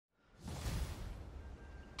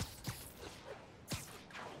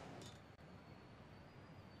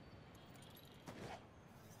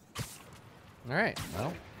All right.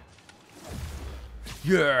 Well.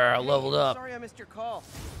 Yeah, leveled up. Sorry I missed your call.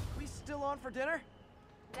 We still on for dinner?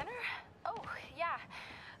 Dinner? Oh, yeah.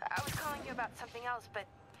 I was calling you about something else, but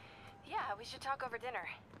yeah, we should talk over dinner.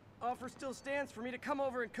 Offer still stands for me to come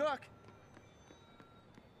over and cook.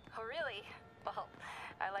 Oh, really? Well,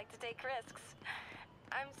 I like to take risks.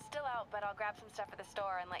 I'm still out, but I'll grab some stuff at the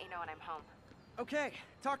store and let you know when I'm home. Okay,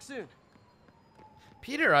 talk soon.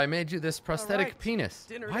 Peter, I made you this prosthetic right. penis.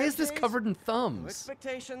 Dinner Why is this days, covered in No thumbs?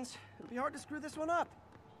 expectations. It'll be hard to screw this one up.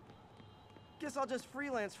 Guess I'll just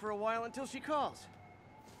freelance for a while until she calls.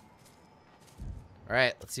 All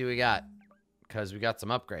right, let's see what we got. Because we got some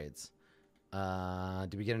upgrades.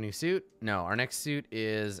 Did we get a new suit? No, our next suit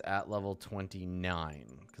is at level 29.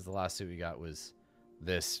 Because the last suit we got was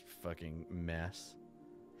this fucking mess.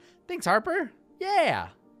 Thanks, Harper. Yeah.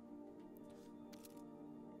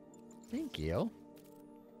 Thank you.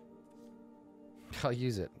 I'll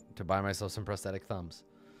use it to buy myself some prosthetic thumbs.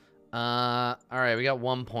 All right, we got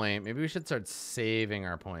 1 point. Maybe we should start saving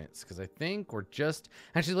our points because I think we're just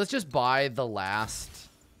actually let's just buy the last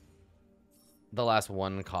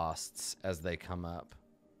one costs as they come up.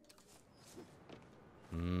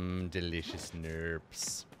 Delicious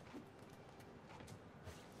nerps.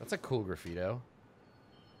 That's a cool graffito.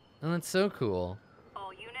 Oh, that's so cool.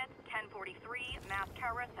 All units, 1043, mass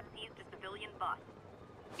terrorists have seized a civilian bus.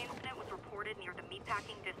 Incident was reported near the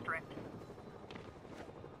meatpacking district.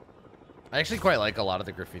 I actually quite like a lot of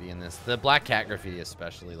the graffiti in this. The black cat graffiti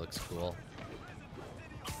especially looks cool.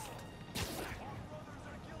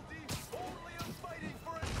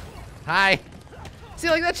 Hi. See,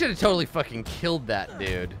 like, that should have totally fucking killed that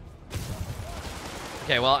dude.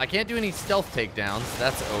 Okay, well, I can't do any stealth takedowns.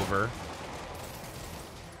 That's over.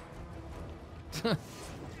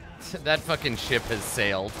 That fucking ship has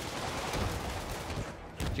sailed.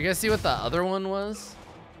 Did you guys see what the other one was?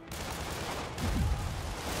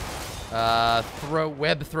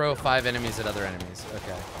 Web throw 5 enemies at other enemies.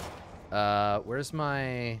 Okay. Where's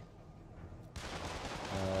my...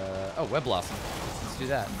 oh, web blossom. Let's do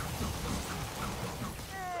that.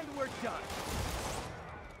 And we're done.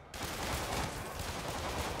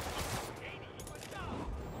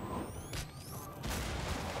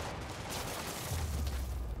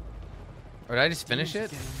 Or did I just finish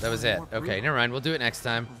it? That was it. Okay, never mind. We'll do it next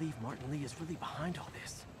time. I believe Martin Lee is really behind all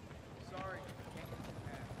this. Sorry.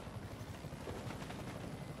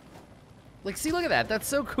 Like, see, look at that. That's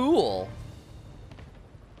so cool.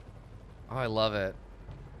 Oh, I love it.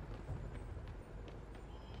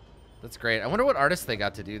 That's great. I wonder what artists they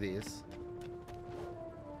got to do these.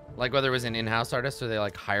 Like, whether it was an in-house artist or they,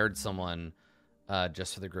 like, hired someone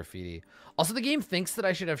just for the graffiti. Also, the game thinks that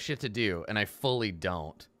I should have shit to do, and I fully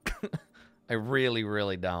don't. I really,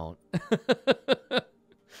 really don't.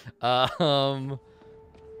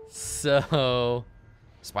 So...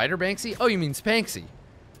 Spider Banksy? Oh, you mean Spanksy.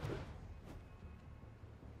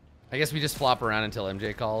 I guess we just flop around until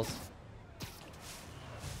MJ calls.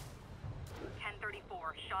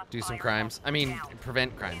 1034, shots Do some fired crimes. I mean, down.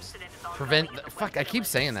 prevent crimes. Incident is Prevent... ongoing. Fuck, I keep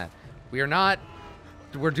saying that. We are not...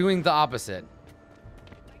 We're doing the opposite.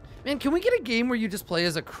 Man, can we get a game where you just play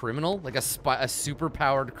as a criminal? Like a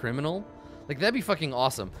super-powered criminal? Like, that'd be fucking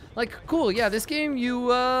awesome. Like, cool, yeah, this game, you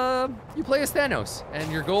play as Thanos.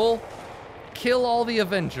 And your goal, kill all the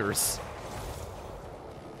Avengers.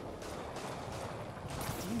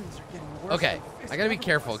 Demons are getting worse. Okay, I gotta be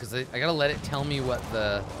careful, because I gotta let it tell me what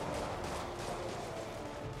the...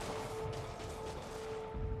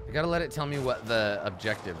 I gotta let it tell me what the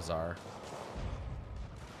objectives are.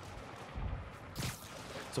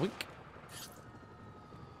 So we...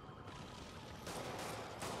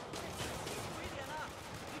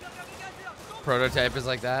 Prototype is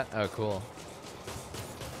like that? Oh, cool.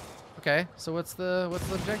 Okay, so what's the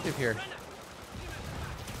objective here?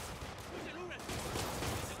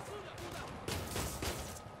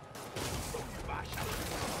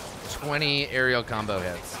 "20 aerial combo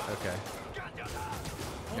hits." Okay.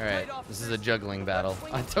 Alright, this is a juggling battle.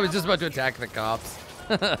 I was just about to attack the cops.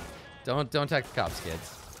 Don't attack the cops,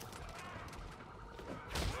 kids.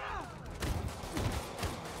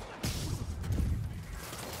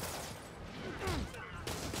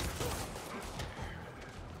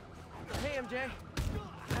 Hey, MJ.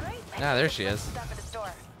 All right. Ah, there she is. Stuff at the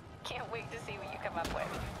store. Can't wait to see what you come up with.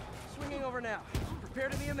 Swinging over now. Prepare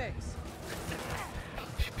to be amazed.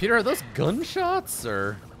 Peter, are those gunshots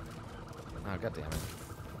or? Oh, god damn it.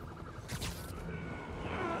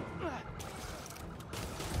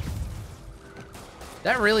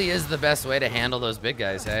 That really is the best way to handle those big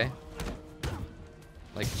guys, hey?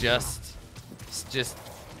 Like, just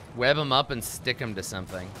web them up and stick them to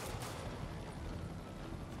something.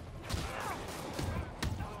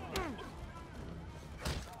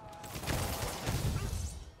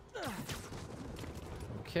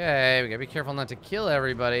 Okay, we gotta be careful not to kill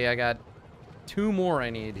everybody. I got 2 more I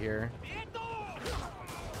need here.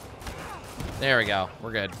 There we go.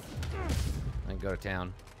 We're good. I can go to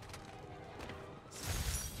town.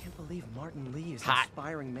 Can't believe Martin Lee is Hot.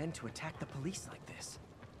 inspiring men to attack the police like this.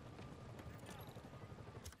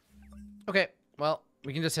 Okay, well,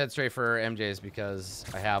 we can just head straight for MJ's because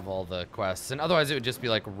I have all the quests. And otherwise it would just be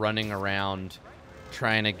like running around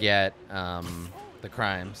trying to get the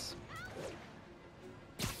crimes.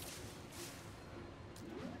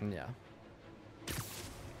 Yeah.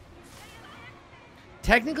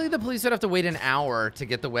 Technically, the police would have to wait an hour to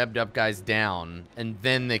get the webbed up guys down, and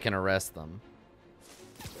then they can arrest them.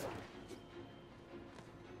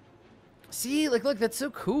 See, like, look, that's so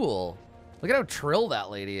cool. Look at how trill that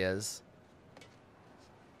lady is.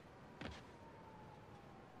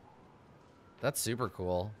 That's super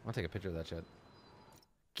cool. I'll take a picture of that shit.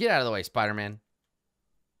 Get out of the way, Spider-Man.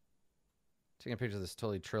 Taking a picture of this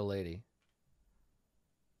totally trill lady.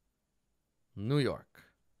 New York.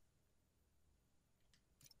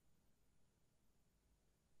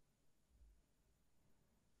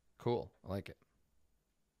 Cool. I like it.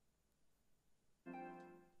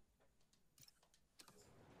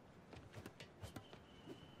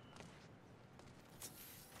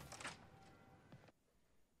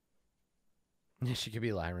 Yeah, she could be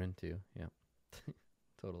Lyran too. Yeah.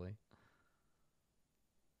 Totally.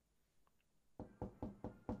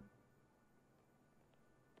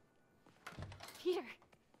 Peter,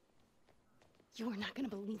 you are not going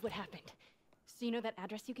to believe what happened. So you know that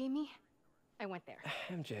address you gave me? I went there.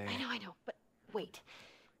 MJ, I know, but wait.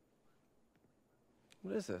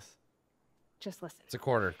 what is this? Just listen. It's a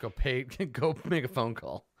quarter. Go pay. Go make a phone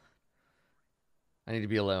call. I need to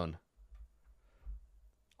be alone.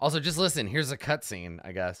 Also, just listen. Here's a cutscene,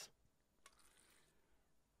 I guess.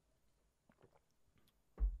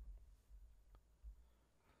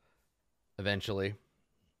 Eventually.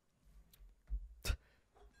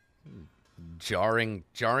 Jarring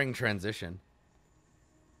transition.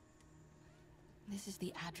 This is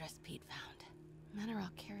the address Pete found. Men are all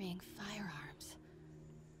carrying firearms.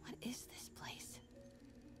 What is this place?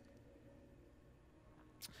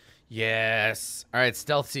 Yes. All right,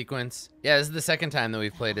 stealth sequence. Yeah, this is the second time that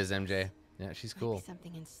we've played as MJ. Yeah, she's Might cool. be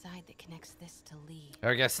something inside that connects this to Lee.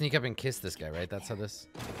 I gotta sneak up and kiss this guy, right? That's how this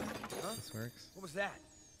works. What was that?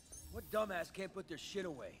 What dumbass can't put their shit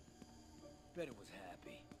away? Bet it was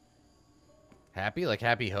Happy. Happy? Like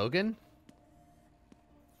Happy Hogan?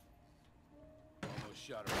 Almost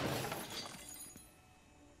shot her.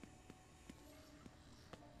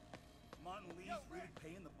 Martin Lee's really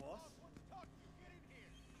paying the boss?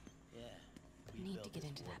 Yeah. We need to get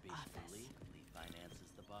into that office. Lee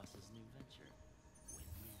finances the boss's new venture.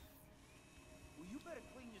 Win-win. Well, you better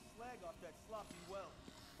clean your slag off that sloppy well.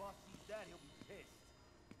 Boss sees that, he'll be pissed.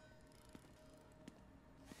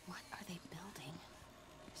 What are they building?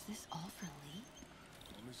 Is this all for Lee?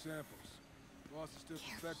 Only samples. Boss is still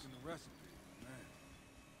perfecting the recipe. Man,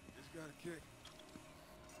 this got a kick.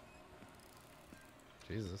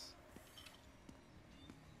 Jesus.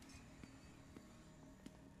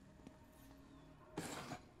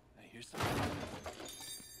 I hear something.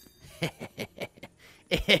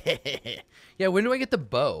 Yeah, when do I get the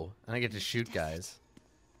bow? And I get to shoot guys.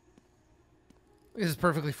 Look at this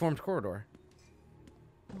perfectly formed corridor.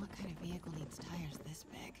 What kind of vehicle needs tires this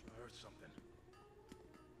big? I heard something.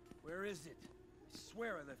 Where is it? I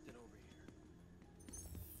swear I left it over here.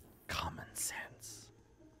 Common sense.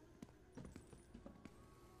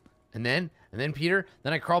 And then Peter,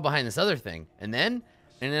 then I crawled behind this other thing. And then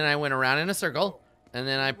I went around in a circle. And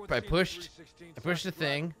then I pushed a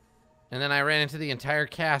thing. And then I ran into the entire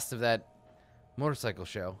cast of that motorcycle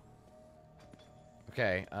show.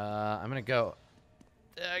 Okay, I'm gonna go.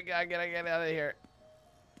 I gotta get out of here.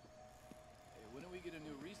 Hey, when do we get a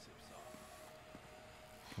new recip song?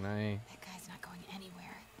 Can I? That guy's not going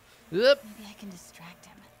anywhere. Oop. Maybe I can distract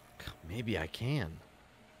him. Maybe I can.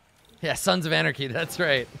 Yeah, Sons of Anarchy, that's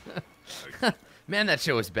right. Man, that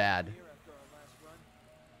show was bad.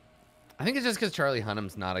 I think it's just because Charlie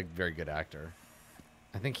Hunnam's not a very good actor.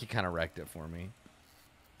 I think he kind of wrecked it for me.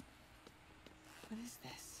 What is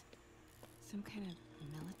this? Some kind of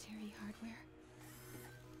military hardware?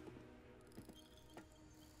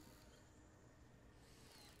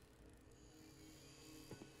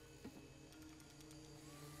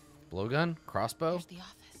 Blowgun? Crossbow? There's the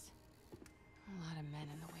office. A lot of men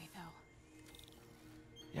in the way, though.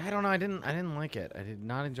 Yeah, I don't know. I didn't like it. I did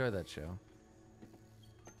not enjoy that show.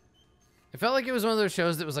 It felt like it was one of those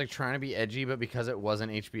shows that was like trying to be edgy, but because it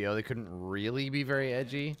wasn't HBO, they couldn't really be very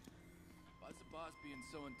edgy. Why's the boss being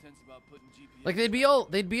so intense about putting GPS. Like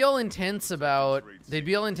they'd be all intense about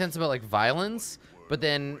like violence, but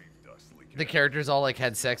then the characters all like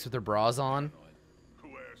had sex with their bras on. Who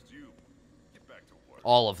asked you? Get back to work.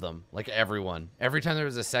 All of them, like everyone. Every time there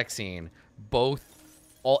was a sex scene,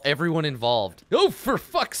 everyone involved. Oh, for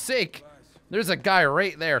fuck's sake! There's a guy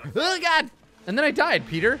right there. Oh God! And then I died,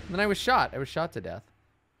 Peter. And then I was shot. I was shot to death.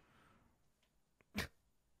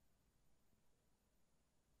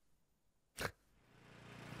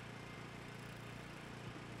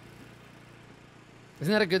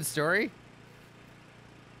 Isn't that a good story?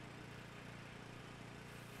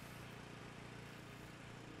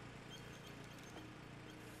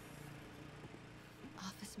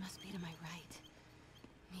 Office must be to my right.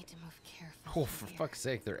 Need to move carefully. Oh, for fuck's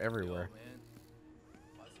sake, they're everywhere. Yo, man.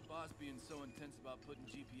 Why's the boss being so intense about putting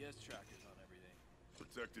GPS trackers on everything?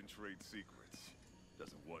 Protecting trade secrets.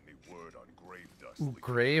 Doesn't want any word on grave dust. Ooh,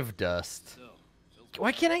 grave dust. So,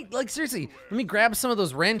 Why can't I, like, seriously, let me grab some of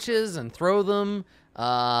those wrenches and throw them.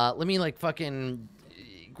 Let me, like, fucking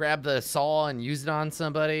grab the saw and use it on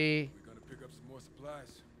somebody. We're gonna pick up some more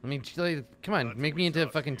supplies. Let me, like, come on, make me into a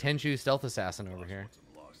fucking Tenchu stealth assassin over here.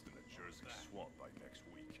 Lost in a Jersey swamp by next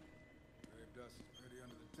week. Grave dust is pretty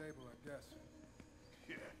under the table, I guess.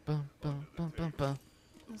 Yeah. Bum, bum, bum, bum, bum.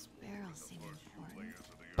 Those barrels seem important.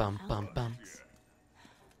 Bum, bum, bum.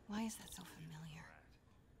 Why is that so familiar?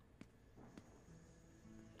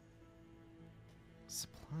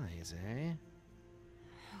 Supplies, eh?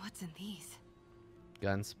 What's in these?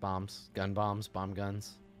 Guns, bombs, gun bombs, bomb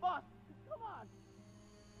guns. Boss, come on.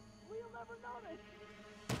 We'll never notice.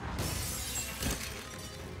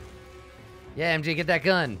 Yeah, MJ, get that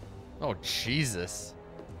gun. Oh, Jesus.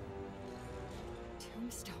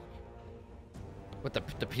 Tombstone. What, the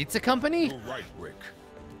pizza company? You're right, Rick.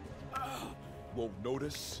 Won't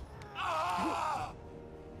notice?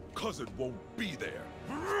 Cause it won't be there.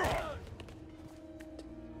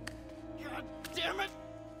 God damn it!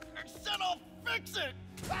 I said I'll fix it!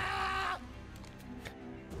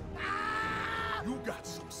 You got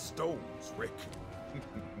some stones, Rick.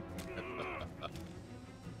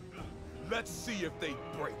 Let's see if they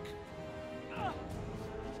break.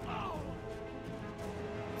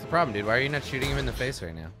 What's the problem, dude? Why are you not shooting him in the face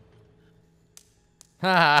right now?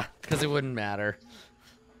 Haha, because it wouldn't matter.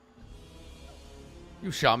 You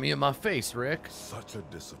shot me in my face, Rick. Such a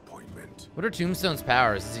disappointment. What are Tombstone's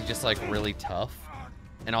powers? Is he just like really tough?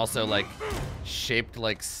 And also like shaped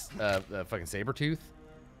like a fucking saber tooth?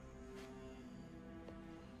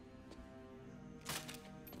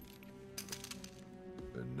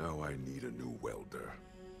 And now I need a new welder.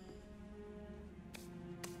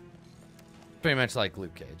 Pretty much like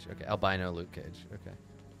Luke Cage. Okay, albino Luke Cage. Okay.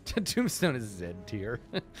 Tombstone is Z tier.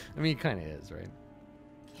 I mean, he kind of is, right?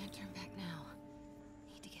 Can't turn back now.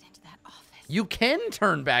 Need to get into that office. You can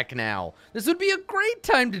turn back now. This would be a great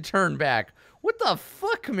time to turn back. What the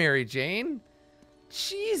fuck, Mary Jane?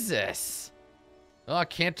 Jesus. Oh, I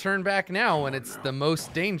can't turn back now when it's the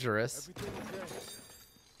most dangerous.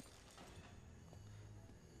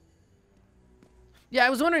 Yeah, I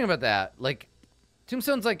was wondering about that. Like,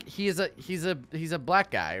 Tombstone's like he's a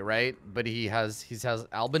black guy, right? But he has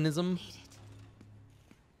albinism.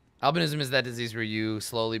 Albinism is that disease where you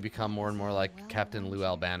slowly become more and more like Captain Lou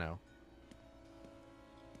Albano.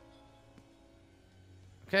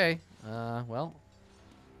 Okay, well.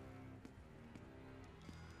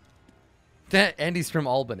 And he's from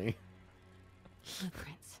Albany.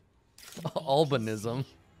 Blueprints. Albinism.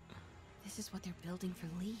 This is what they're building for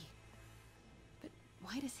Lee. But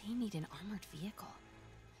why does he need an armored vehicle?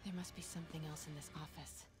 There must be something else in this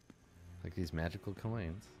office. Like these magical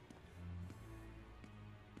coins.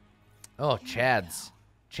 Oh, Chad's.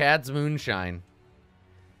 Chad's moonshine.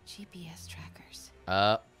 GPS trackers.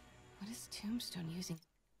 What is Tombstone using?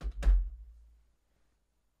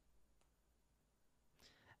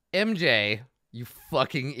 MJ, you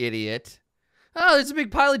fucking idiot. Oh, there's a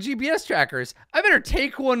big pile of GPS trackers. I better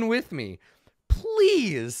take one with me.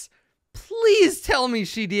 Please, please tell me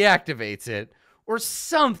she deactivates it or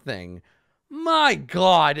something. My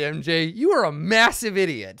God, MJ, you are a massive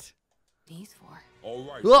idiot. These for? All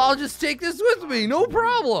right. Well, I'll just take this with me, no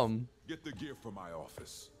problem. Get the gear from my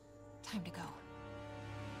office. Time to go.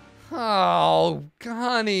 Oh,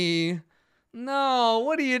 honey. No,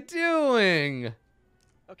 what are you doing?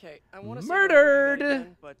 Okay, I want to Murdered!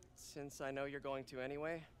 Again, but since I know you're going to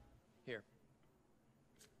anyway, here.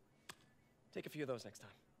 Take a few of those next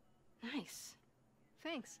time. Nice.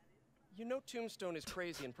 Thanks. You know Tombstone is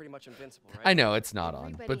crazy and pretty much invincible, right? I know it's not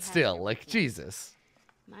on, Everybody but has still, their like, weakness. Jesus.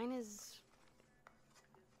 Mine is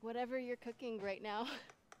whatever you're cooking right now.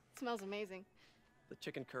 Smells amazing. The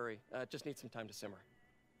chicken curry just needs some time to simmer.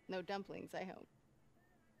 no dumplings, I hope.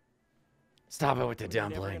 Stop it with the You're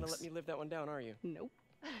never gonna let dumplings. me live that one down, are you? Nope.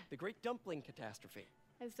 The Great Dumpling Catastrophe.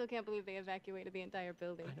 I still can't believe they evacuated the entire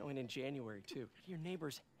building. I know, and in January, too. Your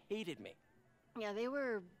neighbors hated me. Yeah, they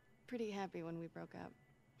were pretty happy when we broke up.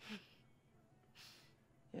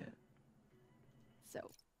 Yeah.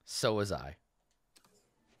 So was I.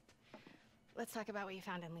 Let's talk about what you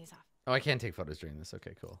found in Lee's office. Oh, I can't take photos during this.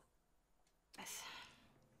 Okay, cool.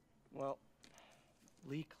 Well,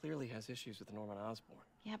 Lee clearly has issues with Norman Osborn.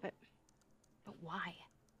 Yeah, but why?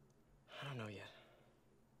 I don't know yet.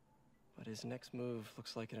 But his next move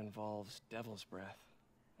looks like it involves Devil's Breath.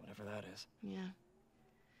 Whatever that is. Yeah.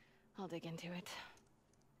 I'll dig into it.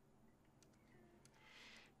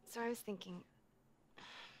 So I was thinking,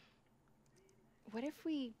 what if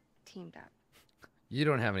we teamed up? You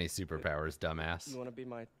don't have any superpowers, dumbass. You want to be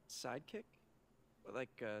my sidekick?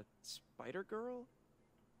 Like a Spider Girl?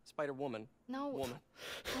 Spider Woman? No. Woman.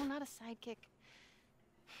 No, not a sidekick.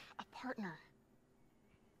 A partner.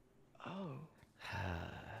 Oh.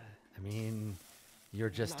 I mean, you're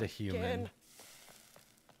just Not a human. again.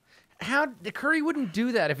 How the curry wouldn't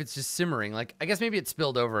do that if it's just simmering? Like, I guess maybe it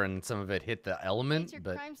spilled over and some of it hit the element, It's your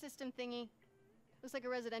but crime system thingy. Looks like a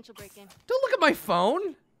residential break-in. don't look at my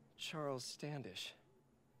phone. Charles Standish.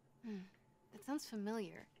 That sounds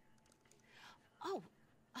familiar. Oh,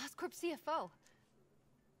 Oscorp CFO.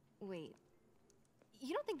 Wait.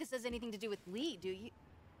 You don't think this has anything to do with Lee, do you?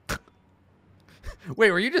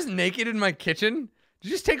 Wait, were you just naked in my kitchen? Did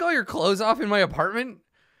you just take all your clothes off in my apartment?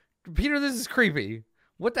 Peter, this is creepy.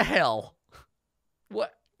 What the hell?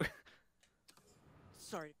 What?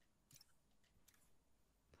 Sorry.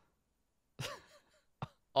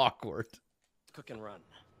 Awkward. Cook and run.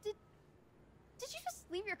 Did you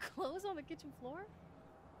just leave your clothes on the kitchen floor?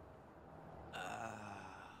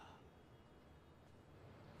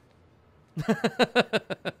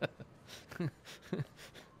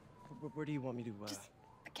 Where do you want me to, Just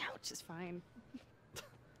the couch is fine.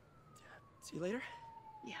 See you later?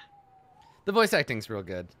 Yeah. The voice acting's real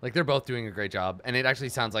good. Like, they're both doing a great job, and it actually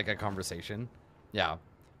sounds like a conversation. Yeah.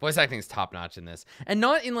 Voice acting's top-notch in this. And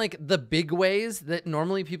not in, like, the big ways that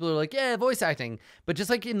normally people are like, yeah, voice acting. But just,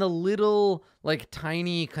 like, in the little, like,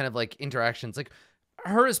 tiny kind of, like, interactions. Like,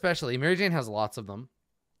 her especially. Mary Jane has lots of them.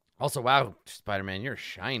 Also, wow, Spider-Man, you're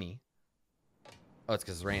shiny. Oh, it's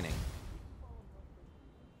because it's raining.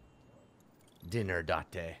 Dinner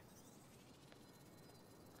date.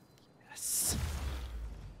 Yes.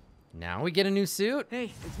 Now we get a new suit.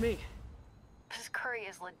 Hey, it's me. This curry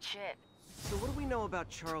is legit. So what do we know about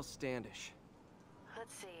Charles Standish?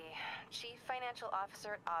 Let's see. Chief Financial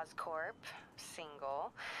Officer at Oscorp.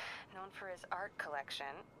 Single. Known for his art collection.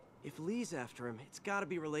 If Lee's after him, it's gotta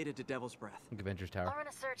be related to Devil's Breath. Avengers I'll Tower. run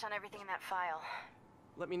a search on everything in that file.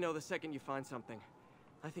 Let me know the second you find something.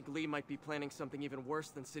 I think Lee might be planning something even worse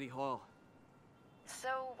than City Hall.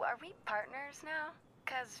 So, are we partners now?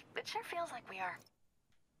 Because it sure feels like we are.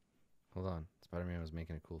 Hold on. Spider-Man was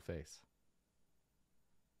making a cool face.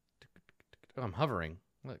 Oh, I'm hovering.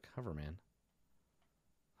 Look, Hoverman.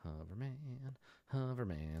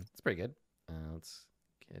 Hoverman. It's pretty good. Let's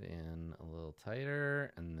get in a little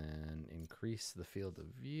tighter and then increase the field of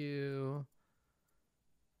view.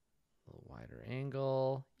 A little wider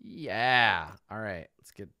angle. Yeah. All right.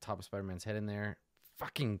 Let's get top of Spider-Man's head in there.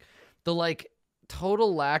 Fucking the like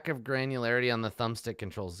total lack of granularity on the thumbstick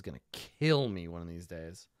controls is going to kill me one of these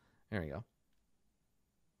days. There we go.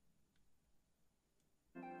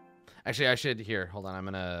 Actually, I should here. Hold on. I'm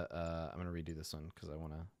gonna redo this one because I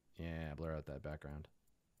want to blur out that background.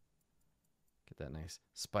 Get that nice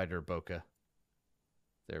spider bokeh.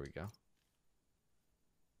 There we go.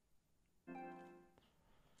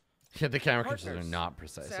 Yeah, the camera controls are not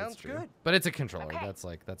precise. Sounds That's true. good. But it's a controller. Okay.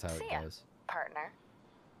 That's how See it ya, goes. partner.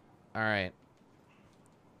 All right.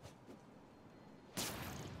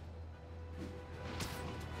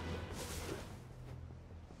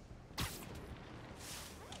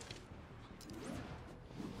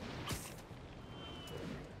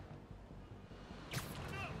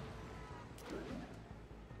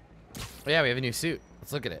 Oh, yeah, we have a new suit.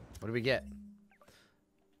 Let's look at it. What do we get?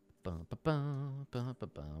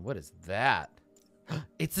 What is that?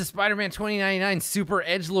 It's the Spider-Man 2099 Super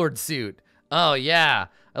Edgelord suit. Oh, yeah.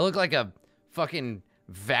 I look like a fucking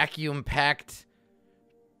vacuum-packed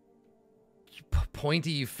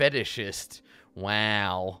pointy fetishist.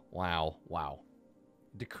 Wow. Wow. Wow.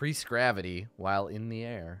 Decrease gravity while in the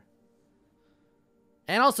air.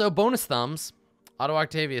 And also bonus thumbs. Otto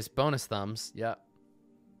Octavius bonus thumbs. Yep.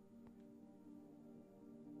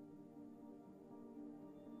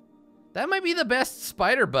 That might be the best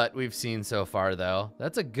spider butt we've seen so far, though.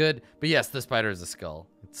 That's a good... But yes, the spider is a skull.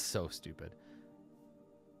 It's so stupid.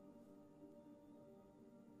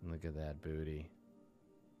 Look at that booty.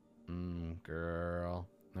 Girl.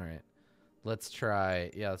 All right. Let's try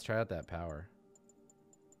out that power.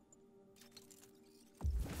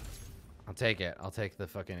 I'll take it. I'll take the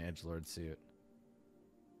fucking edgelord suit.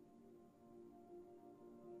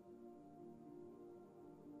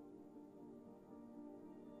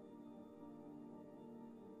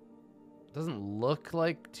 Doesn't look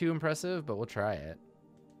like too impressive, but we'll try it.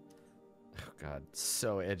 Oh god,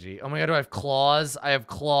 so edgy. Oh my god, do I have claws? I have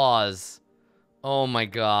claws. Oh my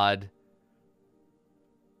god.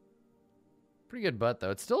 Pretty good butt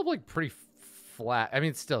though. It's still like pretty flat. I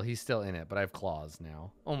mean, still, he's still in it, but I have claws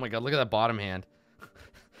now. Oh my god, look at that bottom hand.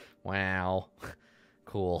 Wow.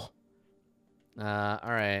 Cool.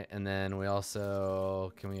 Alright, and then we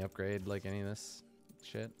also... Can we upgrade, like, any of this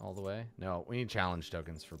shit all the way? No, we need challenge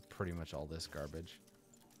tokens for pretty much all this garbage.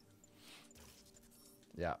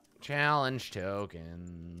 Yeah. Challenge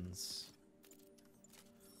tokens.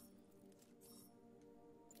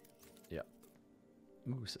 Yep.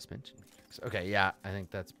 Ooh, suspension. Okay, yeah, I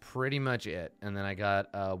think that's pretty much it. And then I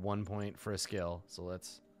got 1 point for a skill, so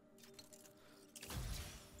let's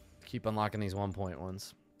keep unlocking these 1 point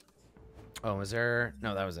ones. Oh, was there...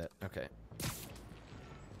 No, that was it. Okay.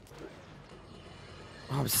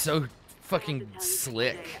 Oh, I'm so fucking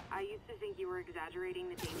slick. I used to think you were exaggerating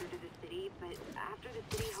the danger to the city, but after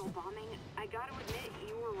the City Hall bombing, I gotta admit,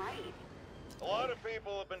 you were right. A lot of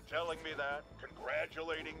people have been telling me that,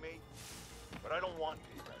 congratulating me, but I don't want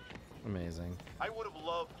congratulations. Amazing. I would have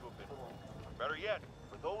loved to have been wrong. Or better yet,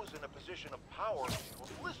 for those in a position of power who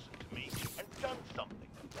have listened to me and done something.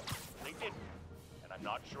 They didn't, and I'm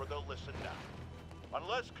not sure they'll listen now.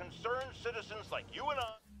 Unless concerned citizens like you and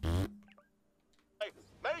I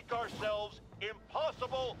make ourselves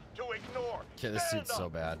impossible to ignore. Okay, this suit's so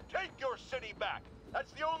bad. Take your city back.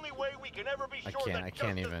 That's the only way we can ever be sure that I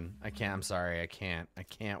can't even. I can't. I'm sorry. I can't. I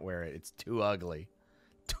can't wear it. It's too ugly.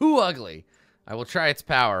 Too ugly. I will try its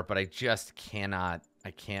power, but I just cannot.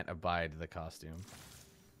 I can't abide the costume.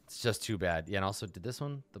 It's just too bad. Yeah, and also, did this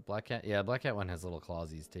one, the Black Cat? Yeah, Black Cat one has little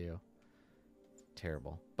clawsies too.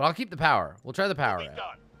 Terrible. But I'll keep the power. We'll try the power out.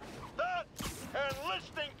 That and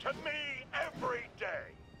listening to me every day.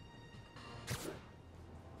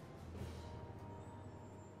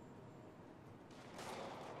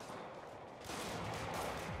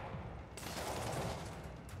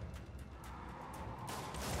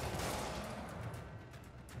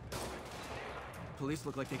 Police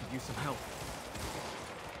look like they could use some help.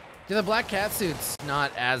 Yeah, the Black Cat suit's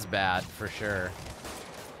not as bad for sure.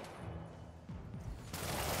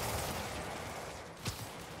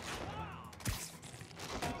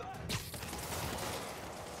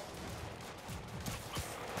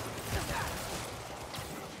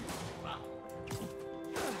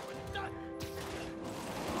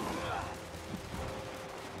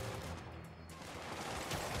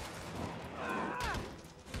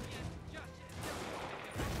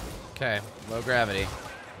 Okay, low gravity.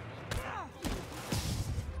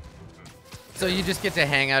 So you just get to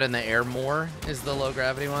hang out in the air more, is the low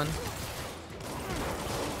gravity one?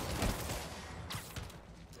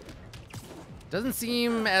 Doesn't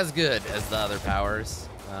seem as good as the other powers.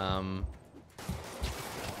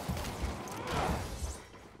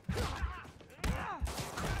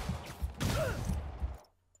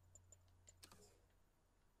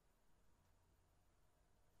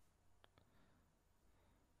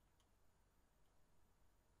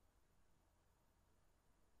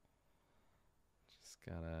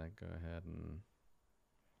 Gotta go ahead and...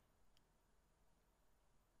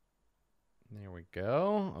 There we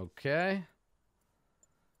go. Okay.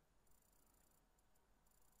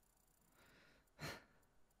 I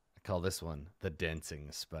call this one the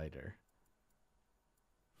dancing spider.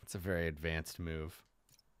 It's a very advanced move.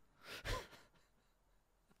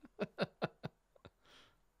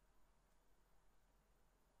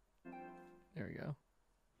 There we go.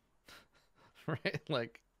 Right?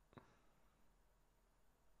 Like...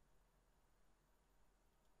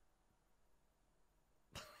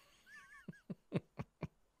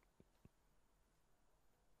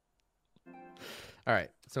 All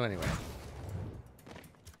right, so anyway.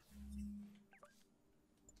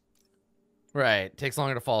 Right, takes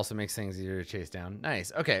longer to fall, so it makes things easier to chase down.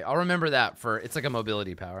 Nice. Okay, I'll remember that for... It's like a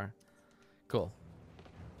mobility power. Cool.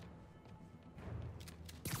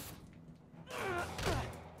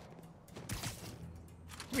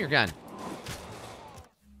 Give me your gun.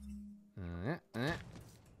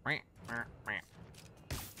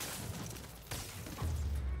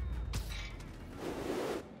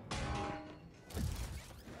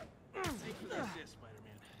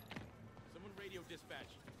 Spider-Man. Someone radio dispatch.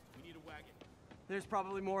 There's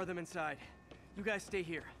probably more of them inside. You guys stay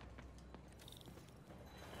here.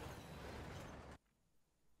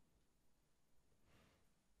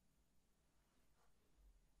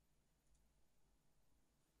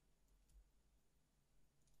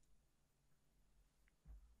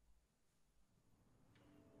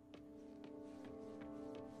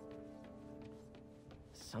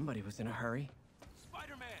 Somebody was in a hurry.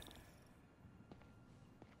 Spider-Man!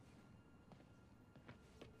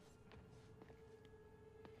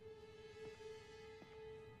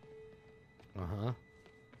 Uh-huh.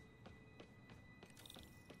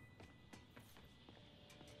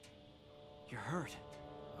 You're hurt.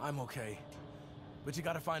 I'm okay. But you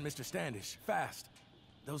gotta find Mr. Standish, fast.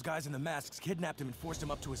 Those guys in the masks kidnapped him and forced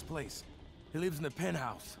him up to his place. He lives in the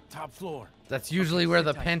penthouse, top floor. That's usually where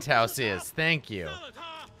the penthouse is. Thank you.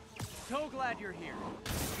 So glad you're here.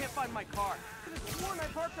 Can't find my car. Could have sworn I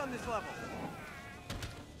parked on this level.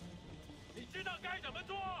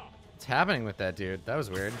 What's happening with that dude? That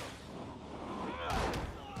was weird.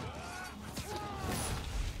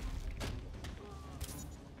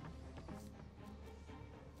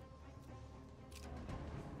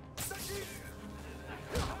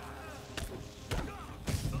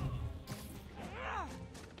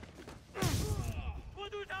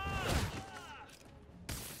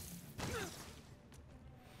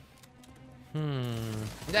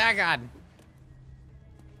 Ah, God.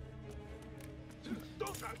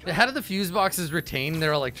 How do the fuse boxes retain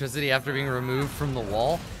their electricity after being removed from the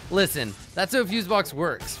wall? Listen, that's how a fuse box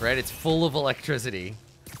works, right? It's full of electricity.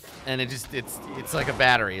 And it's like a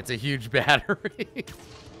battery. It's a huge battery.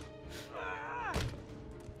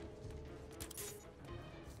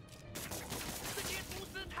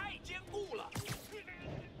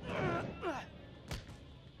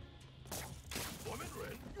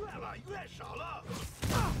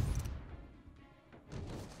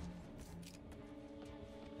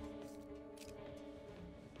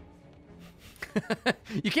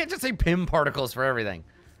 You can't just say PIM particles for everything.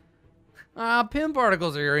 PIM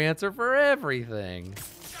particles are your answer for everything.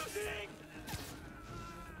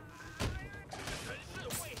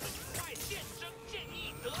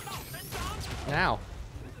 Now.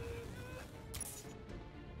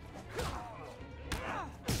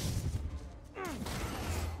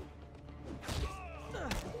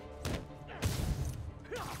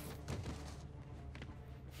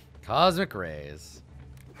 Cosmic rays.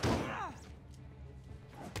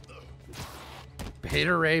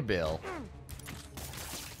 Beta Ray Bill.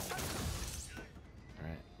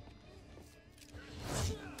 Alright.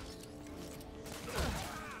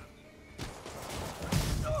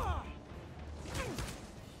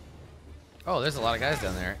 Oh, there's a lot of guys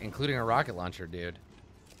down there, including a rocket launcher dude.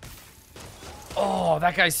 Oh,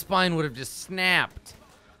 that guy's spine would have just snapped.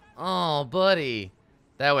 Oh, buddy.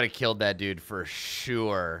 That would have killed that dude for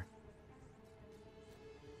sure.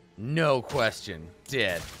 No question.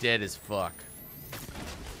 Dead. Dead as fuck.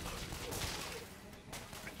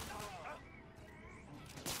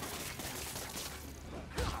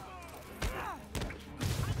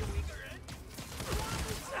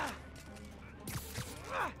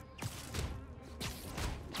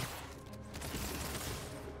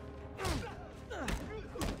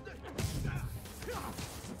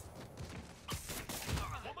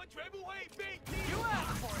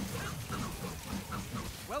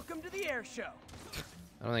 Welcome to the air show.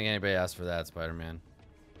 I don't think anybody asked for that, Spider-Man.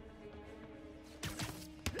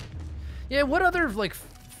 Yeah, what other, like,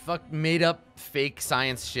 made-up fake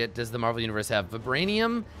science shit does the Marvel Universe have?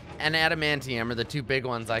 Vibranium and adamantium are the two big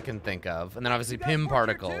ones I can think of. And then obviously PIM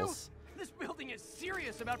particles. This building is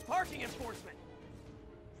serious about parking enforcement.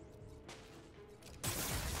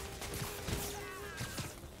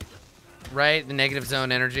 Right, the negative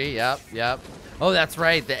zone energy, yep. Oh, that's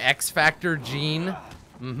right, the X Factor gene.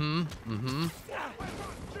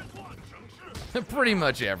 Pretty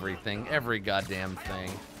much everything, every goddamn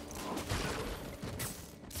thing.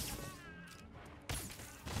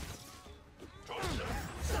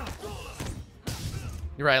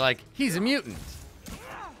 You're right, like, he's a mutant.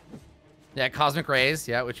 Yeah, cosmic rays,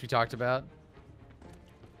 yeah, which we talked about.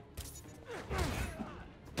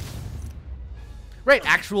 Right,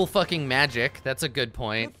 actual fucking magic. That's a good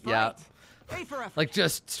point. Yeah. Like,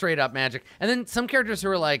 just straight up magic. And then some characters who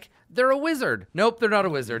are like, they're a wizard. Nope, they're not a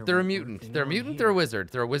wizard. They're a mutant. They're a mutant, they're a wizard.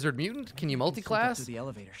 They're a wizard mutant. Can you multi-class? The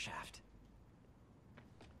elevator shaft.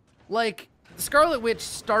 Like, Scarlet Witch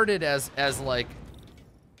started as like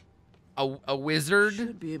a wizard.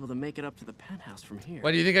 Should be able to make it up to the penthouse from here.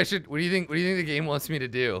 What do you think I should? What do you think the game wants me to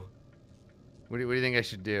do? What do you think I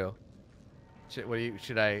should do?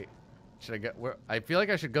 Should I go? Where, I feel like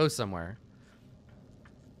I should go somewhere.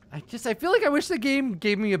 I feel like I wish the game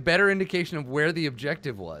gave me a better indication of where the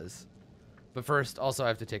objective was. But first, also I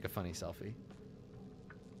have to take a funny selfie.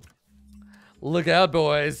 Look out,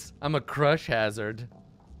 boys. I'm a crush hazard.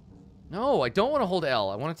 No, I don't want to hold L.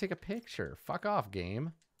 I want to take a picture. Fuck off,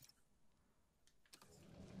 game.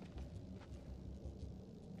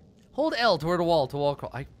 Hold L toward a wall, to wall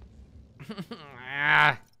crawl. I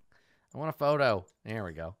want a photo. There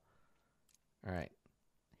we go. All right.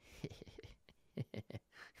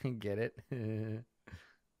 Get it?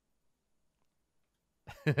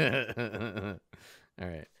 All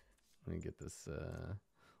right. Let me get this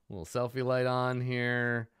little selfie light on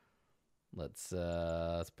here. Let's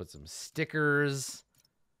put some stickers.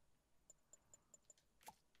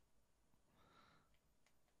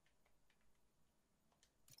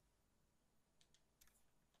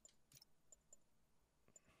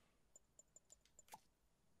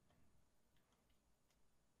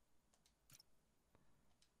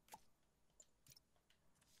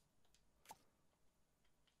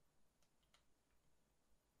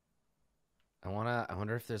 I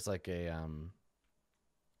wonder if there's like a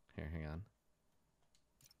here, hang on.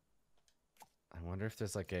 I wonder if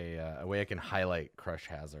there's like a way I can highlight crush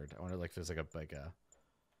hazard. I wonder like if there's like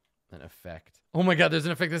an effect. Oh my god, there's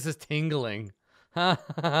an effect that says tingling.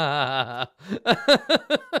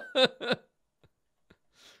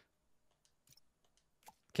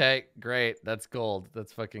 Okay, great. That's gold.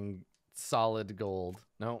 That's fucking solid gold.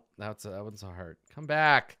 No, that wasn't so hard. Come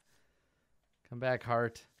back. Come back,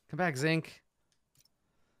 heart. Come back, zinc.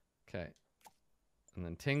 Okay. And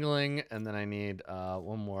then tingling, and then I need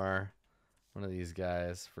one of these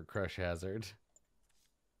guys for crush hazard.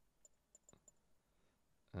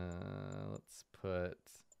 Let's put,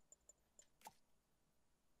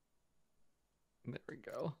 there we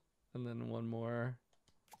go. And then one more.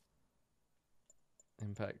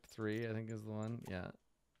 Impact 3, I think is the one. Yeah.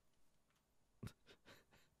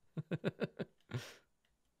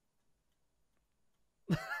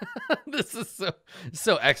 This is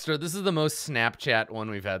so extra. This is the most Snapchat one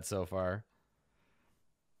we've had so far.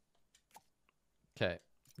 Okay,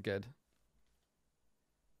 good.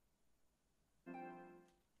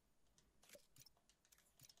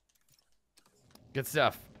 Good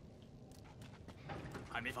stuff.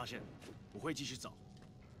 还没发现，我会继续找。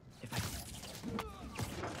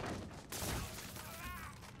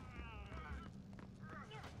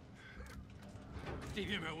这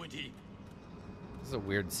边没有问题。 This is a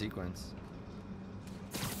weird sequence.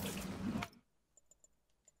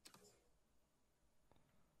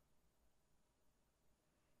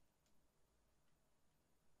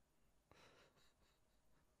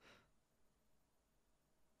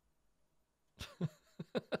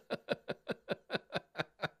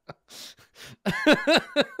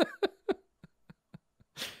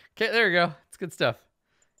 Okay, there we go. It's good stuff.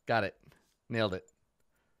 Got it. Nailed it.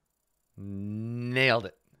 Nailed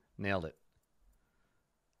it. Nailed it.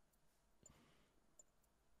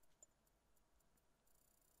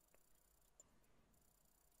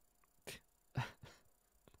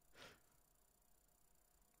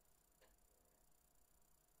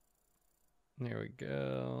 There we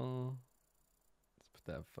go. Let's put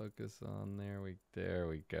that focus on. There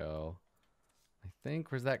we go. I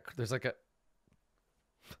think where's that? There's like a.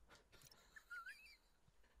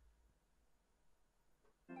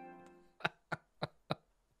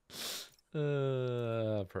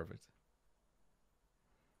 Perfect.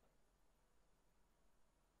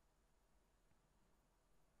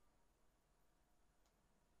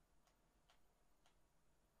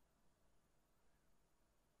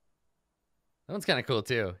 That one's kind of cool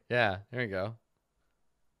too. Yeah, there you go.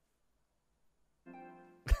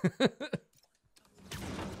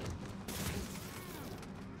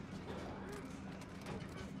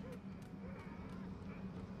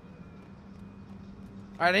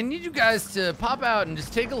 All right, I need you guys to pop out and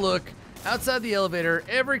just take a look outside the elevator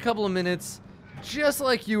every couple of minutes, just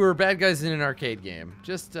like you were bad guys in an arcade game.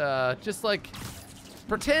 Just like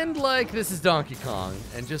pretend like this is Donkey Kong,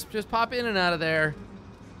 and just pop in and out of there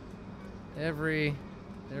every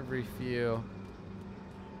few.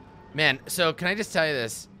 Man, so can I just tell you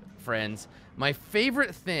this, friends? My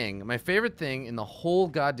favorite thing in the whole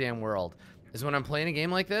goddamn world is when I'm playing a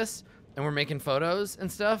game like this and we're making photos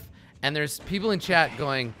and stuff, and there's people in chat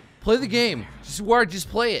going, "Play the game. Just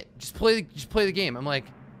play it. Just play the game." I'm like,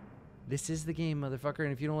 this is the game, motherfucker,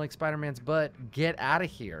 and if you don't like Spider-Man's butt, get out of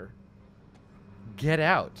here. Get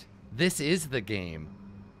out. This is the game.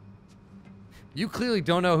 You clearly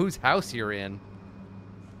don't know whose house you're in.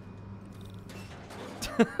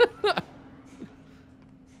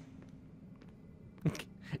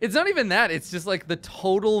 It's not even that. It's just like the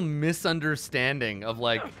total misunderstanding of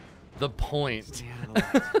like the point. Stay out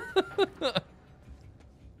of the light.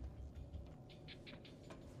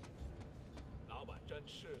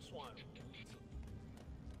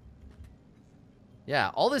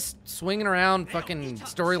 Yeah, all this swinging around fucking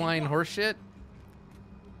storyline horseshit.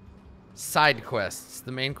 Side quests.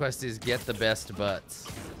 The main quest is get the best butts.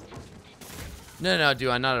 No, do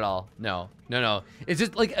I? Not at all. No. It's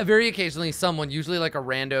just like very occasionally someone, usually like a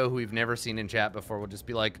rando who we've never seen in chat before, will just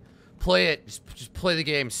be like, play it. Just play the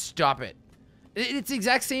game. Stop it. It's the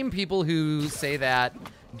exact same people who say that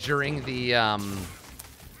during the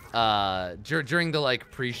during the like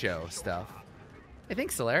pre-show stuff. Hey,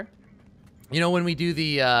 thanks, Solaire. You know, when we do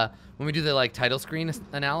the like title screen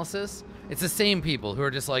analysis, it's the same people who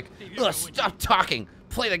are just like, ugh, stop talking,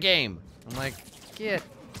 play the game. I'm like, get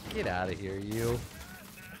out of here, you.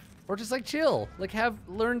 Or just like chill, like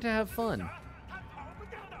learn to have fun.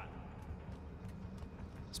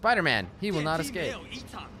 Spider-Man, he will not escape.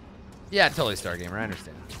 Yeah, totally Stargamer, I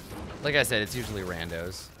understand. Like I said, it's usually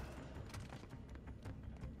randos.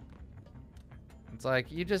 It's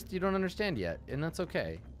like, you don't understand yet, and that's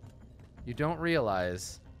okay. You don't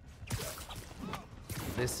realize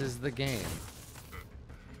this is the game.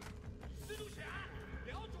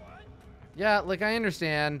 Yeah, like I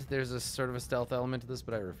understand there's a sort of a stealth element to this,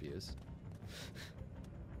 but I refuse.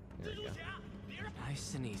 There we go.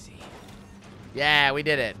 Nice and easy. Yeah, we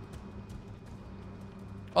did it.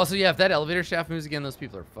 Also, yeah, if that elevator shaft moves again, those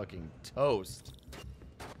people are fucking toast.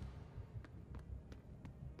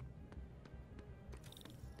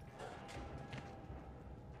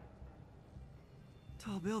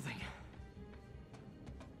 Tall building.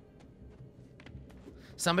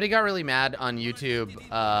 Somebody got really mad on YouTube.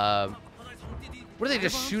 What are they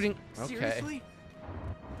just shooting? Okay. Seriously?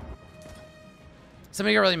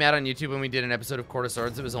 Somebody got really mad on YouTube when we did an episode of Court of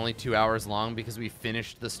Swords that was only 2 hours long because we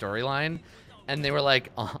finished the storyline. And they were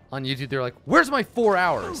like, on YouTube, they were like, where's my 4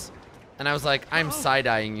 hours? And I was like, I'm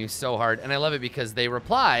side-eyeing you so hard. And I love it because they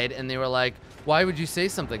replied and they were like, why would you say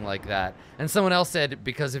something like that? And someone else said,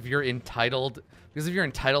 because of your entitled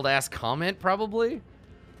ass comment, probably.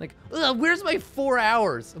 Like, ugh, where's my 4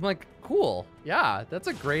 hours? I'm like, cool. Yeah, that's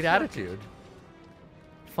a great attitude.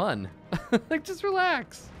 Fun. Like, just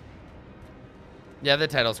relax. Yeah, the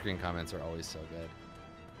title screen comments are always so good.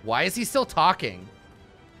 Why is he still talking?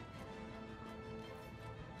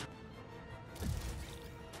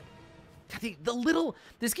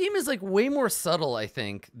 This game is like way more subtle, I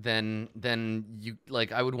think, than you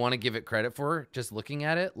like I would want to give it credit for just looking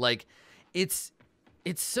at it. Like it's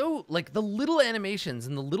so like the little animations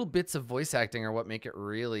and the little bits of voice acting are what make it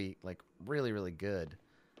really really good.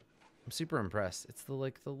 I'm super impressed. It's the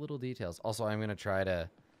little details. Also, I'm gonna try to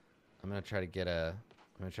get a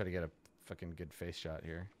fucking good face shot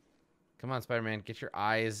here. Come on, Spider-Man, get your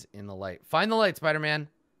eyes in the light. Find the light, Spider-Man.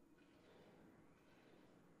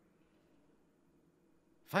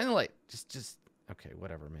 Find the light. Just okay,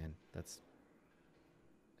 whatever, man. I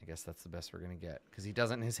guess that's the best we're gonna get. Because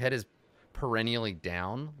his head is perennially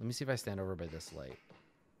down. Let me see if I stand over by this light.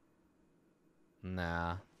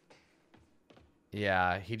 Nah.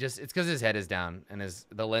 Yeah, it's because his head is down and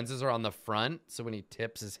the lenses are on the front, so when he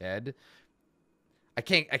tips his head, I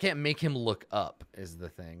can't make him look up is the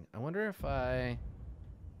thing. I wonder if I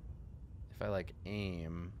like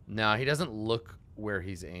aim. No, he doesn't look where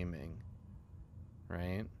he's aiming.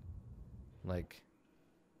 Right? Like,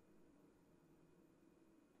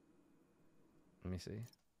 let me see.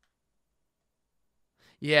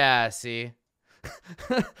 Yeah, see?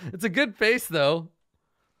 It's a good face, though.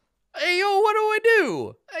 Hey, yo, what do I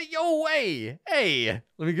do? Hey, yo, hey.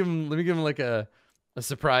 Let me give him like a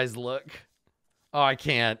surprised look. Oh, I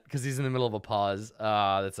can't, because he's in the middle of a pause.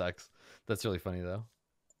 That sucks. That's really funny, though.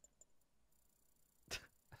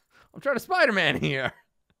 I'm trying to Spider-Man here.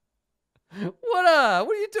 What are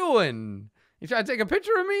you doing? You trying to take a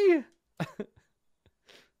picture of me?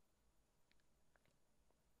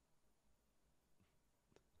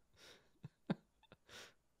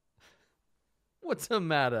 What's the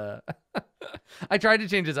matter? I tried to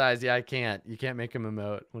change his eyes. Yeah, I can't. You can't make him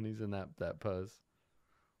emote when he's in that pose.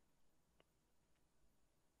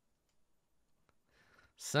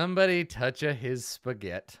 Somebody touch his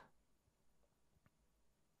spaghetti.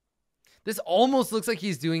 This almost looks like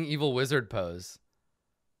he's doing evil wizard pose.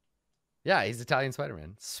 Yeah, he's Italian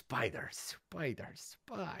Spider-Man. Spider.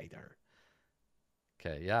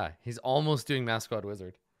 Okay, yeah. He's almost doing Mask Squad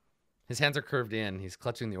Wizard. His hands are curved in. He's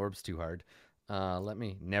clutching the orbs too hard. Let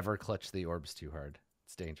me never clutch the orbs too hard.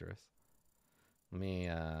 It's dangerous. Let me,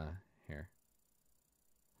 here.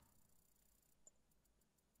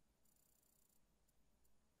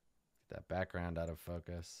 Get that background out of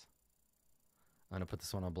focus. I'm gonna put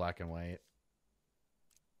this one on black and white.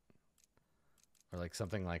 Or like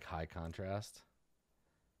something like high contrast.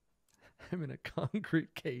 I'm in a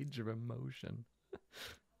concrete cage of emotion.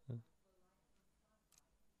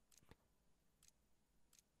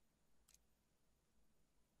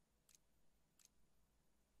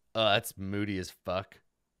 Oh, that's moody as fuck.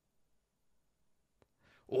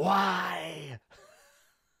 Why?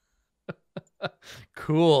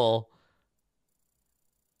 Cool.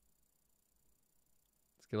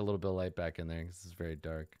 Let's get a little bit of light back in there because it's very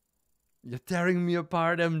dark. You're tearing me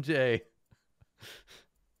apart, MJ.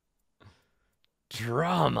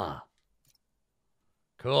 Drama.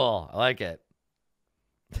 Cool. I like it.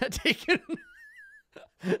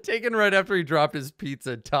 Taken right after he dropped his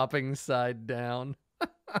pizza, topping side down.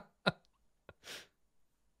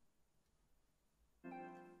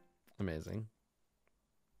 Amazing.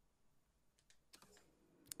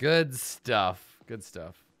 Good stuff. Good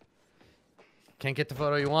stuff. Can't get the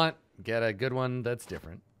photo you want? Get a good one that's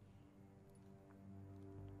different.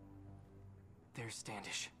 There's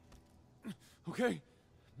Standish. Okay,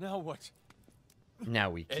 now what? Now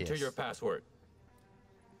we kiss. Enter your password.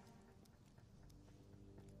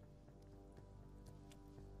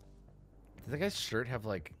 Did the guy's shirt have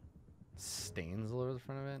like stains all over the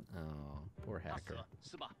front of it? Oh, poor hacker.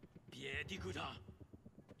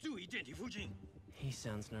 He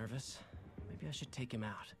sounds nervous. Maybe I should take him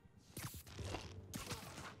out.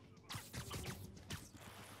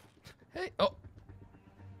 Hey, oh.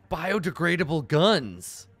 Biodegradable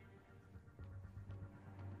guns.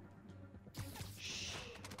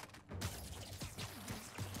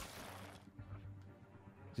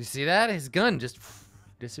 Do you see that? His gun just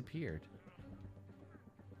disappeared.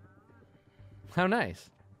 How nice.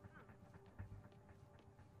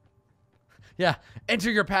 Yeah,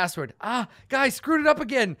 enter your password. Ah, guys, screwed it up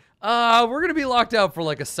again. We're gonna be locked out for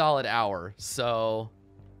like a solid hour. So,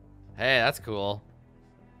 hey, that's cool.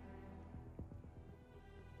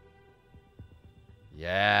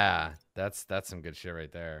 Yeah, that's some good shit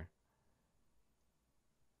right there.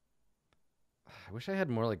 I wish I had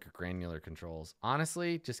more like granular controls.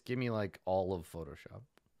 Honestly, just give me like all of Photoshop.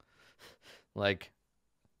 Like,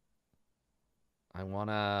 I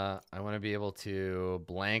wanna be able to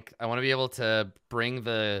blank. I wanna be able to bring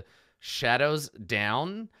the shadows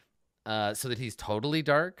down so that he's totally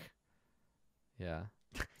dark. Yeah.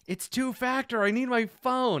 It's 2-factor. I need my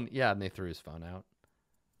phone. Yeah, and they threw his phone out.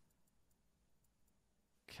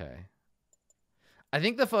 Okay. I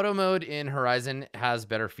think the photo mode in Horizon has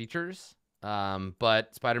better features,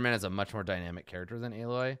 but Spider-Man is a much more dynamic character than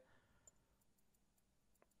Aloy.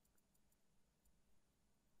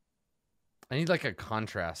 I need like a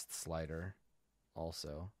contrast slider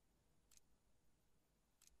also.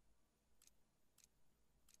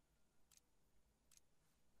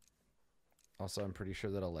 Also, I'm pretty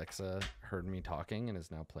sure that Alexa heard me talking and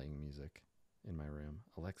is now playing music in my room.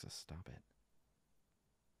 Alexa, stop it.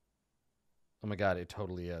 Oh my god, it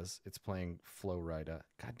totally is. It's playing Flow Rida.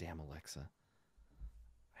 Goddamn, Alexa.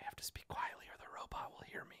 I have to speak quietly or the robot will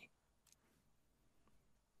hear me.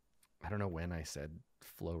 I don't know when I said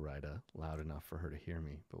Flow Rida loud enough for her to hear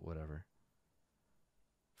me, but whatever.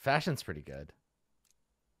 Fashion's pretty good.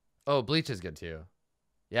 Oh, Bleach is good too.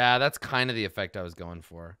 Yeah, that's kind of the effect I was going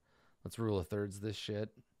for. Let's rule of thirds this shit.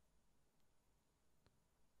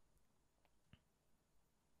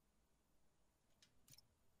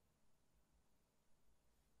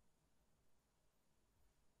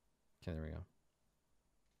 Okay, there we go.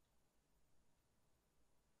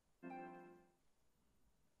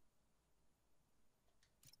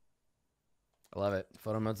 I love it.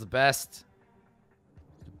 Photo mode's the best.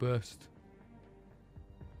 The best.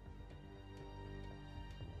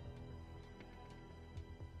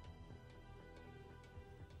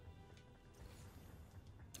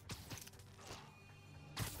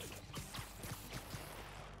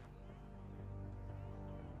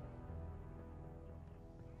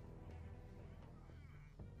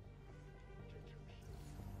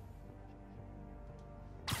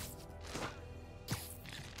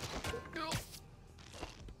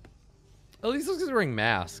 At least those guys are wearing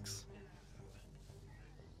masks.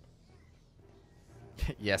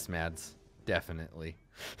 Yes, Mads. Definitely.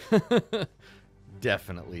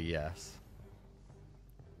 Definitely yes.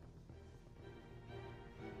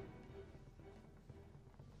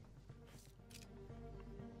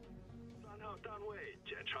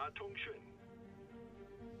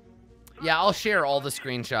 Yeah, I'll share all the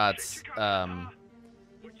screenshots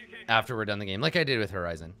after we're done the game, like I did with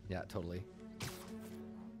Horizon. Yeah, totally.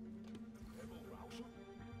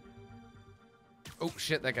 Oh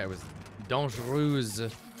shit, that guy was dangereux.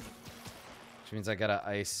 Which means I gotta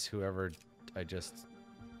ice whoever I just...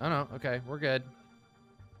 Oh, no. Okay, we're good.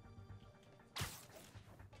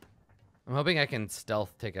 I'm hoping I can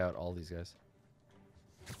stealth take out all these guys.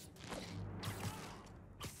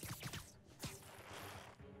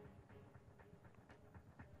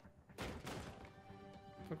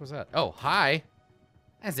 What the fuck was that? Oh, hi.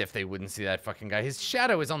 As if they wouldn't see that fucking guy. His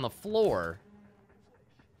shadow is on the floor.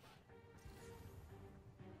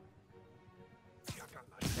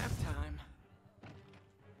 Nap time.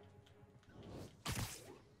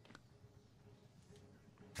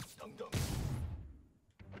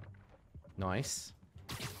 Nice.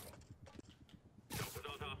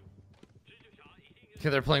 Okay,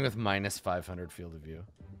 they're playing with minus 500 field of view.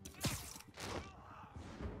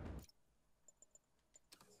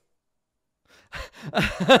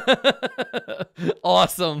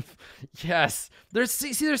 Awesome. Yes. There's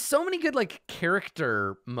so many good like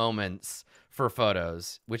character moments for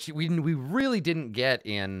photos, which we really didn't get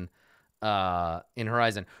in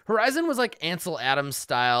Horizon. Horizon was like Ansel Adams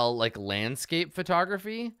style like landscape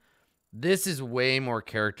photography. This is way more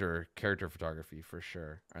character photography for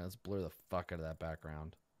sure. All right, let's blur the fuck out of that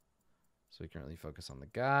background so we can really focus on the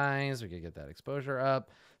guys. We can get that exposure up.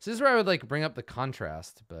 So this is where I would like bring up the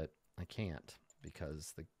contrast, but I can't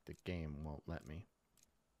because the game won't let me.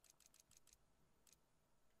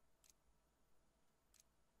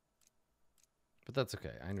 But that's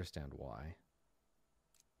okay. I understand why.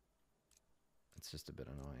 It's just a bit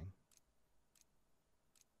annoying.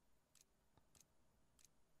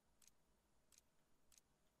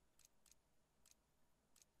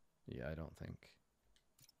 Yeah, I don't think.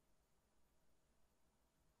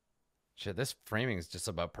 Shit, this framing is just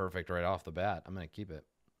about perfect right off the bat. I'm gonna keep it.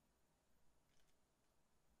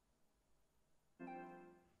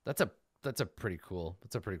 That's a pretty cool.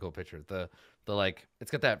 That's a pretty cool picture. The like it's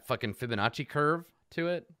got that fucking Fibonacci curve to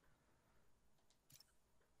it.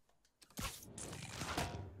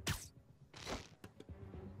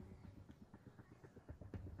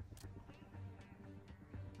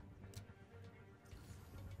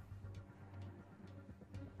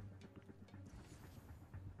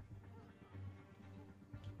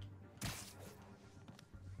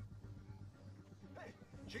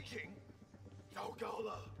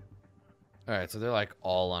 All right, so they're like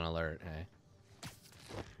all on alert, hey?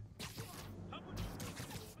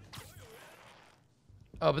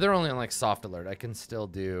 Oh, but they're only on like soft alert. I can still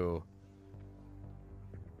do...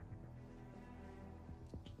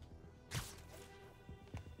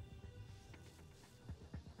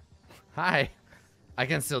 Hi. I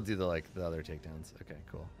can still do the other takedowns. Okay,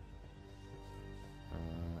 cool.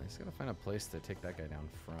 I just gotta find a place to take that guy down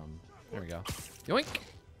from. There we go. Yoink!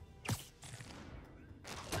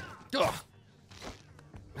 Ugh!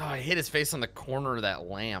 Oh, I hit his face on the corner of that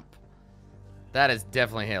lamp. That is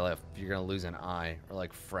definitely Halo. If you're gonna lose an eye or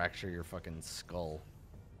like fracture your fucking skull.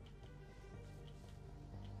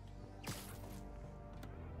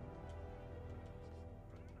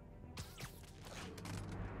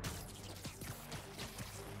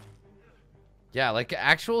 Yeah, like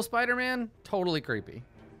actual Spider-Man, totally creepy.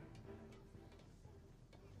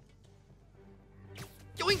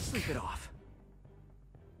 Yoink! Sleep it off.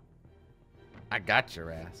 I got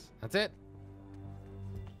your ass. That's it.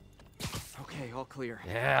 Okay, all clear.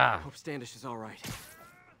 Yeah. Hope Standish is all right. Look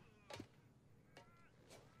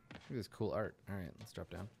at this cool art. All right, let's drop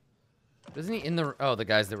down. Isn't he in the... Oh, the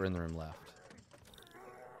guys that were in the room left.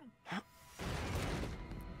 Of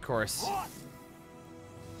course.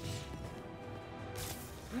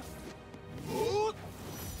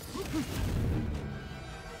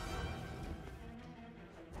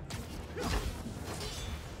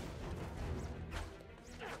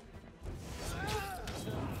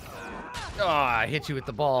 Oh, I hit you with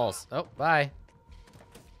the balls. Oh, bye.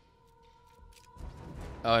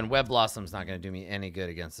 Oh, and Web Blossom's not going to do me any good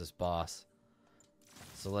against this boss.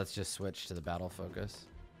 So let's just switch to the battle focus.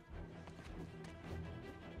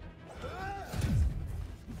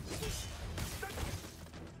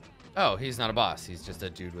 Oh, he's not a boss. He's just a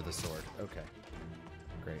dude with a sword. Okay.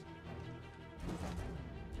 Great.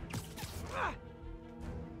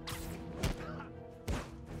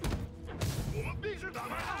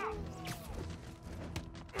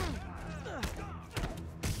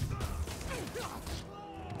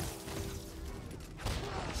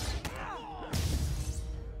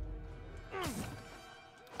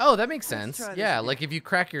 Oh, that makes sense. Yeah, like if you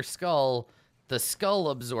crack your skull, the skull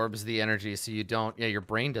absorbs the energy so you don't... Yeah, your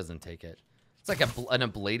brain doesn't take it. It's like an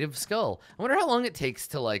ablative skull. I wonder how long it takes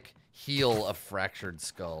to, like, heal a fractured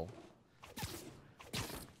skull.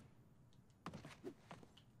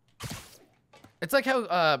 It's like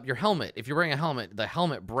how your helmet, if you're wearing a helmet, the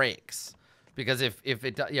helmet breaks. Because if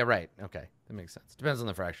it... Yeah, right. Okay. That makes sense. Depends on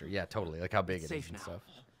the fracture. Yeah, totally. Like how big it is and stuff.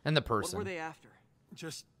 And the person. What were they after?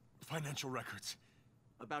 Just financial records.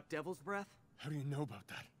 About Devil's Breath? How do you know about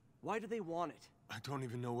that? Why do they want it? I don't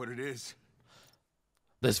even know what it is.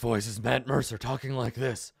 This voice is Matt Mercer talking like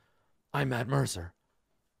this. I'm Matt Mercer.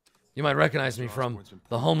 You might recognize me from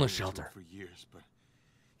the homeless shelter. For years, but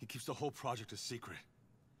he keeps the whole project a secret.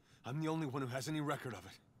 I'm the only one who has any record of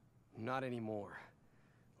it. Not anymore.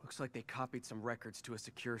 Looks like they copied some records to a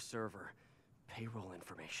secure server. Payroll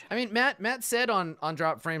information. I mean, Matt said on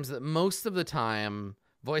Drop Frames that most of the time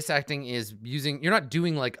voice acting is using, you're not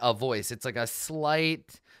doing like a voice. It's like a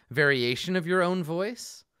slight variation of your own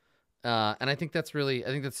voice. And I think that's really,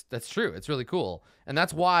 that's true. It's really cool. And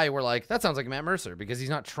that's why we're like, that sounds like Matt Mercer, because he's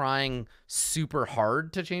not trying super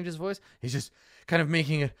hard to change his voice. He's just kind of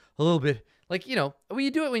making it a little bit like, you know, well,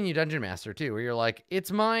 you do it when you Dungeon Master too, where you're like,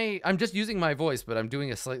 I'm just using my voice, but I'm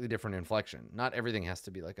doing a slightly different inflection. Not everything has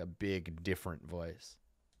to be like a big different voice.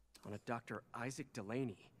 On a Dr. Isaac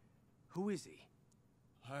Delaney. Who is he?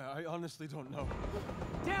 I honestly don't know.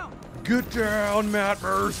 Down! Get down, Matt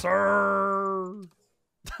Mercer!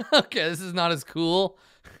 Okay, this is not as cool.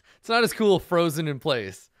 It's not as cool frozen in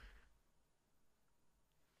place.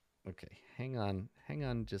 Okay, hang on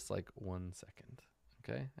just like 1 second.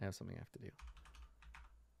 Okay, I have something I have to do.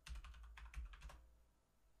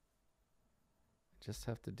 I just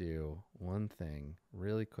have to do one thing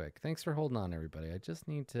really quick. Thanks for holding on, everybody. I just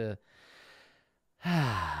need to...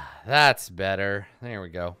 That's better. There we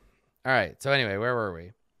go. All right, so anyway, where were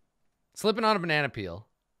we? Slipping on a banana peel.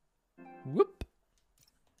 Whoop.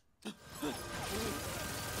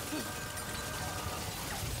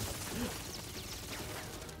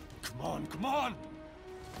 Come on, come on!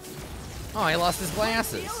 Oh, he lost his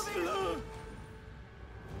glasses.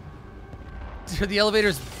 Are the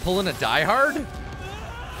elevators pulling a Die Hard?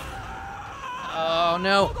 Oh,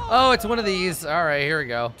 no. Oh, it's one of these. All right, here we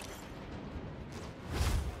go.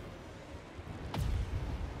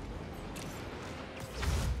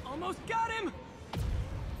 Almost got him!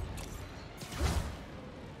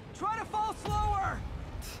 Try to fall slower!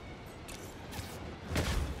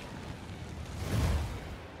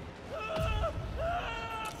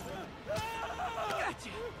 Gotcha!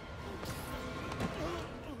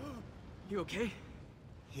 You okay?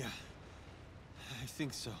 Yeah, I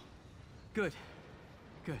think so. Good.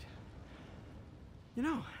 Good. You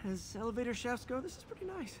know, as elevator shafts go, this is pretty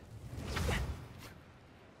nice.